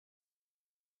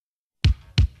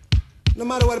No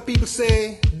matter what people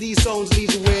say, these songs lead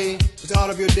the way. It's all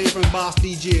of your day from Boss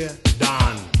DJ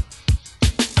Don.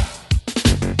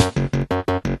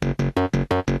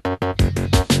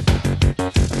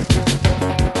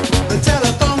 The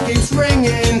telephone keeps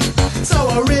ringing, so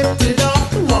I ripped it off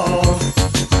the wall.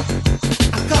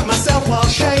 I cut myself while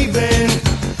shaving,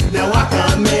 now I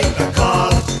can't make a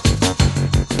call.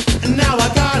 And now I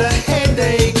got a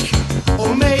headache,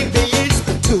 or maybe it's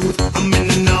the tooth. I'm in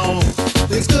the know,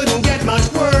 things couldn't get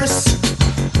much worse.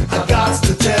 I got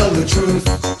to tell the truth.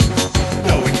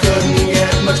 No, it couldn't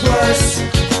get much worse.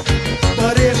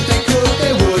 But if they could,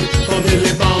 they would. From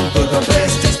Billy Bomb for the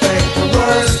best, expect the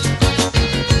worst.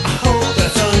 I hope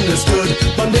that's understood.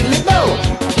 From Billy Bomb.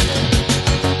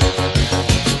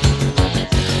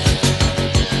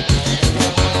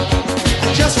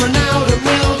 I just ran out of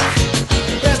milk.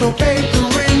 There's no paper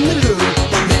in the loo.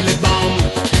 From Billy Bomb.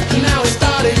 And now it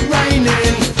started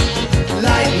raining.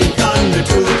 Lightning, thunder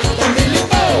too. From Billy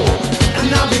Bomb.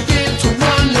 And I begin to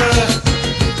wonder,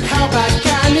 how bad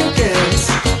can it get?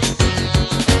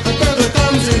 A burglar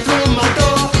comes in through my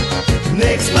door,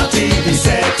 nicks my TV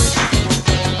set.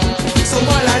 So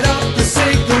I light up the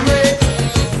cigarette,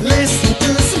 listen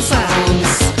to some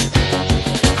sounds.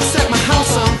 I set my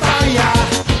house on fire,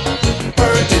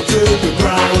 burnt it to the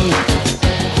ground.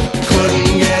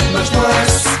 Couldn't get much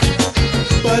worse,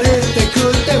 but if they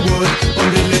could, they would. From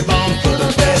Billy Bomb for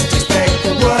the best, expect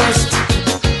the worst.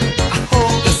 I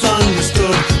hope that's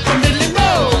understood. From Billy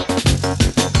Bomb.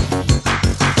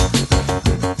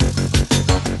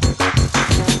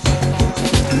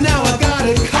 And now I got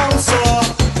a cold sore,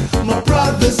 my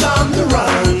brother's on the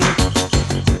run.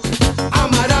 I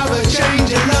might have a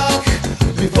change of luck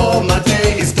before my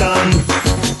day is done.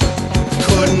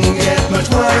 Couldn't get much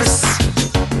worse,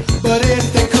 but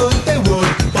if they could, they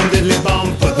would. From Billy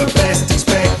Bomb for the best,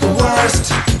 expect the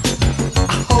worst.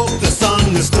 I hope that's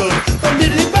understood. From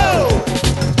Billy Bomb.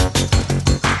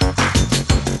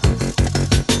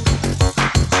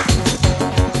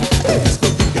 It's the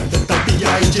big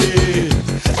B.a.d.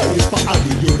 It's for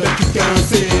audio that you can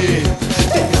see.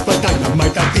 It's for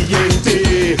dynamite at b.a.d.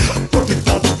 Put it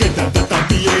all together, that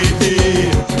b.a.d.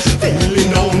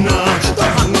 Feeling on now,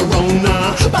 don't hang around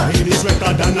now. Buy this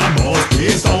record and I must be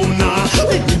sound now.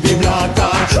 Baby be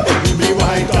blacker, baby be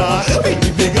whiter, baby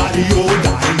Big Audio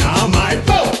Dynamite.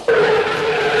 Boom!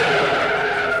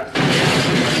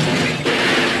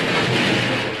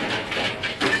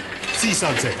 See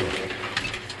sunset.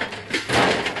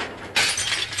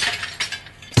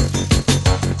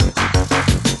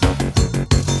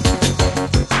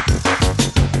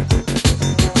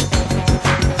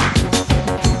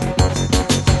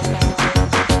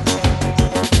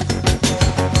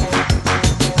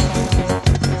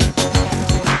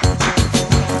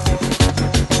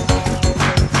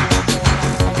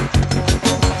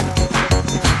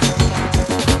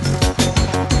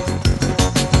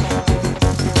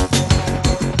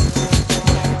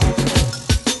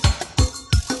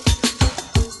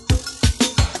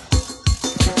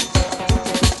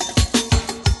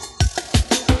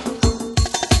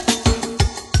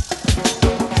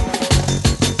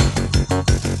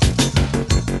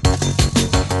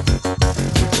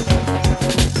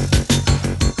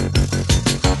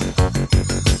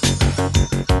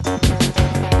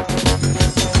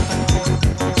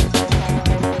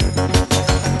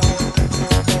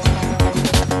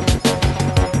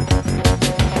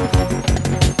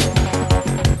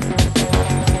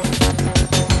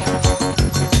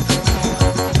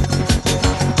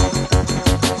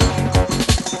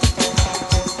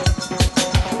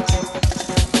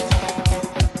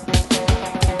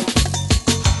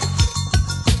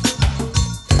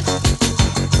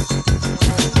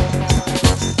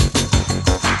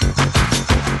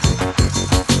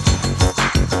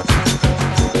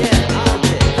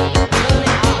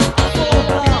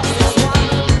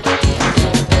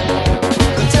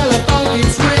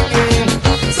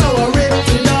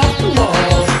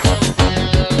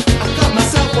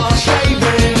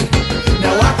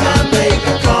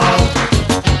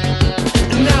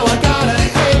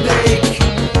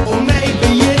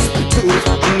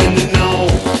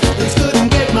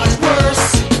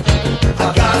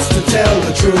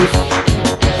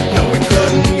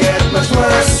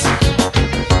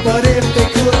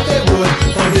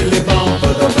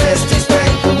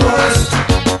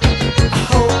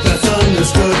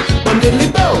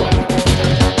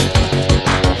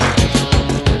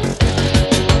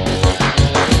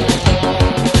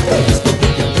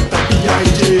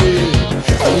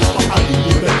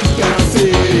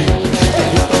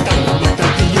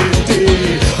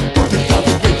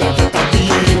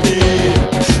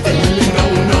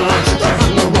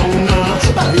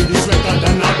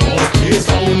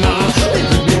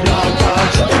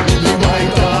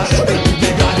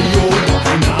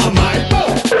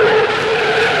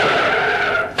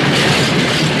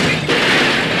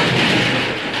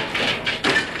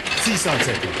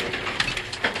 second.